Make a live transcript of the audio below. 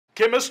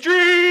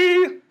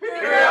Chemistry!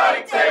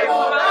 Periodic table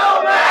of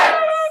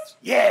elements!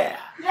 Yeah!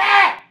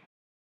 Yeah!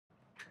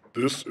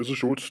 This is a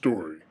short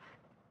story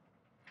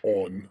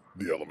on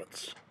the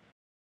elements.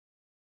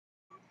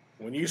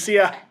 When you see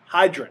a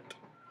hydrant,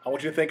 I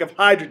want you to think of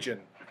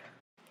hydrogen.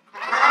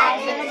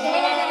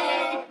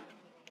 Hydrogen!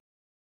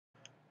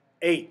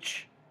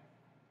 H.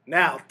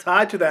 Now,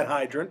 tied to that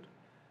hydrant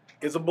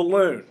is a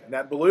balloon, and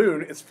that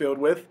balloon is filled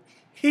with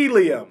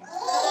helium.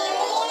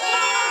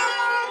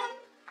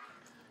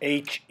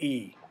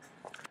 He.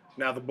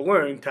 Now, the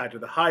balloon tied to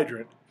the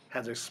hydrant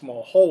has a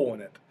small hole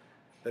in it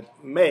that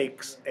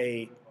makes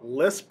a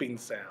lisping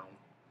sound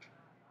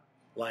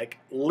like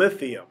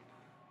lithium.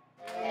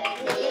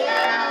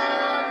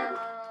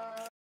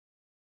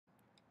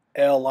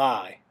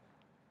 Li.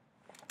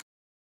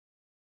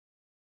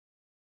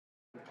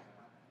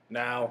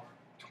 Now,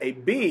 a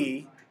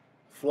bee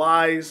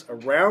flies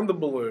around the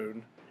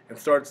balloon and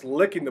starts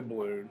licking the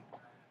balloon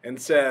and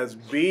says,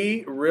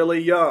 "Bee really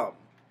yum,"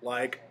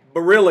 like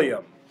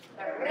beryllium.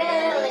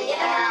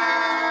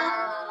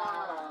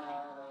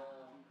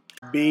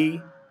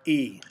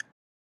 B-E.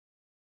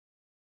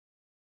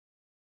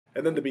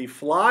 And then the bee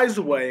flies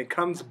away and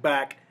comes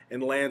back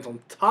and lands on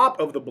top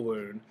of the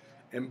balloon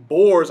and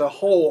bores a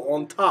hole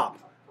on top.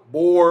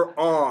 Bore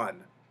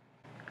on.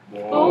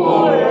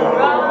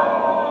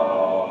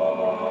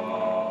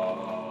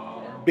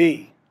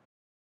 B.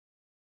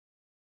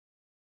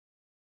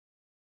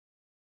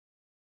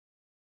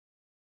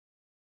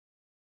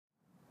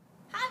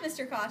 Hi,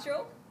 Mr.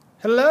 Cottrell.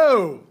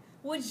 Hello.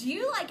 Would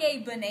you like a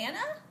banana?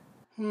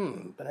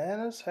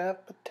 Bananas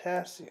have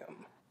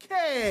potassium.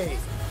 K.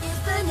 It's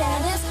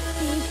bananas,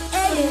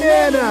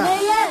 Banana.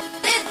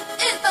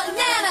 It's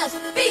bananas,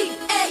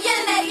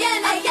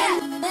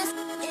 B-A-N-A-N-A-N. It's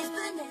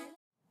bananas.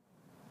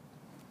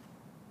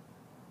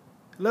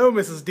 Hello,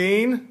 Mrs.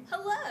 Dean.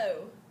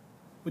 Hello.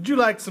 Would you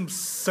like some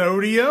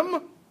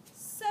sodium?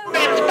 So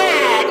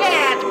Bad,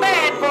 yeah, it's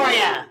bad for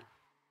you!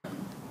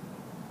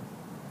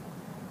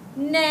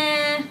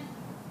 nah.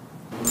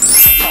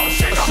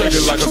 Shake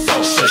it like a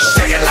sausage.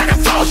 Shake it like a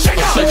sausage.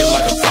 Shake it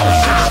like a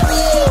sausage.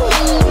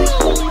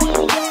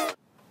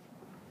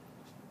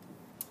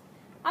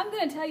 I'm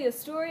going to tell you a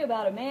story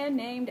about a man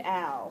named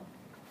Al.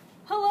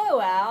 Hello,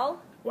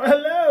 Al. Well,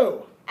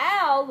 hello.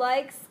 Al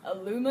likes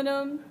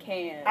aluminum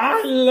cans.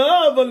 I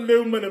love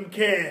aluminum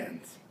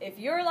cans. If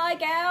you're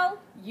like Al,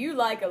 you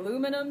like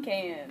aluminum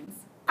cans.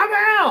 I'm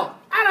Al.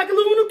 I like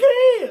aluminum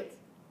cans.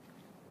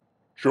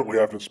 Shortly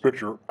after this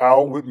picture,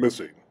 Al went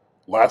missing.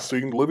 Last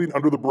seen living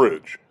under the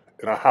bridge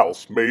in a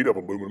house made of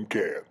aluminum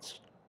cans.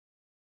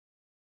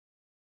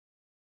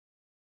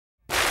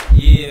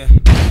 Yeah.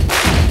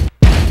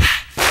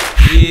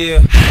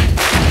 Yeah.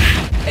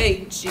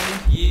 H-G.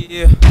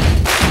 Yeah.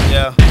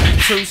 Yeah.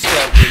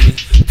 Two-step with me.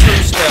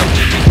 Two-step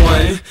with me.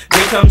 One.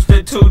 Then comes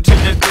the two to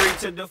the three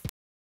to the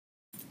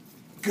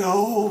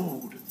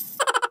Gold.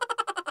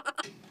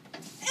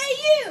 Hey,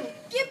 you!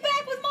 Get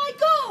back with my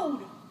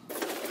gold!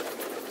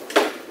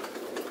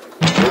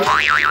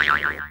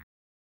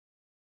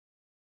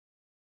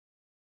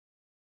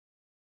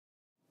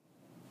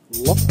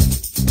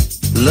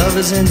 Love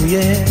is in the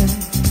air.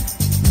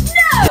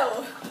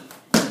 No!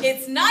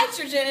 It's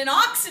nitrogen and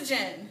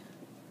oxygen.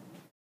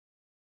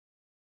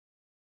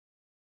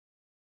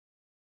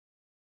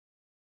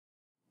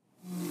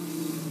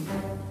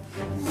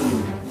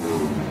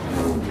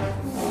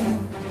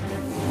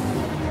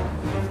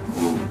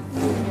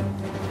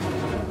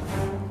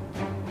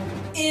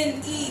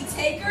 N-E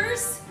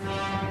takers.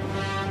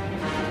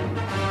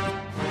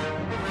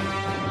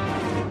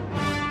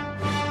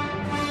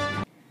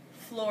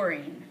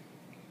 Fluorine.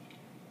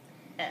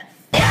 F.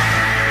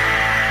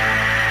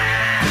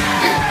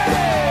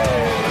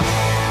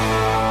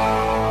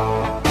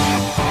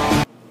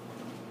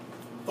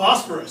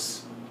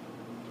 Phosphorus.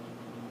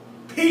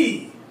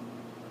 P.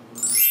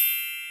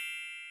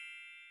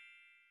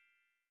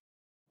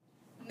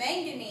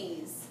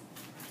 Manganese.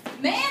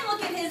 Man,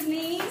 look at his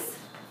knees.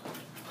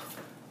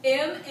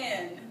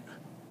 M-N.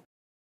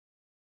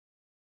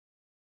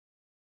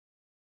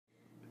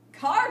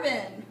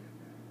 Carbon.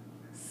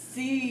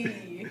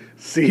 C.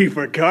 C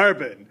for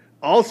carbon.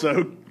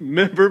 Also,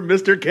 remember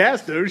Mr.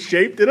 Casto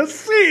shaped in a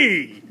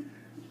C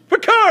for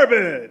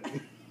carbon.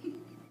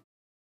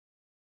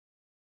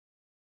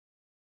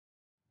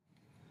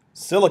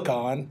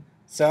 Silicon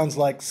sounds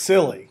like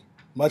silly,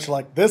 much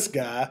like this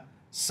guy,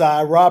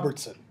 Cy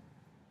Robertson.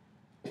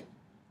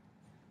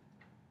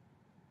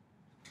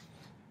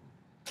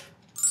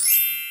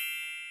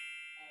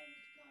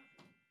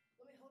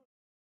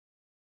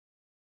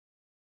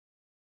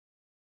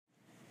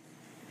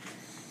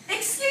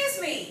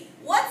 Excuse me,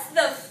 what's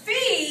the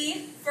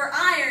fee for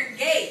Iron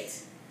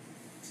Gate?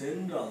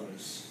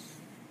 $10.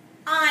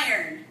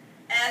 Iron.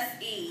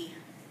 F-E.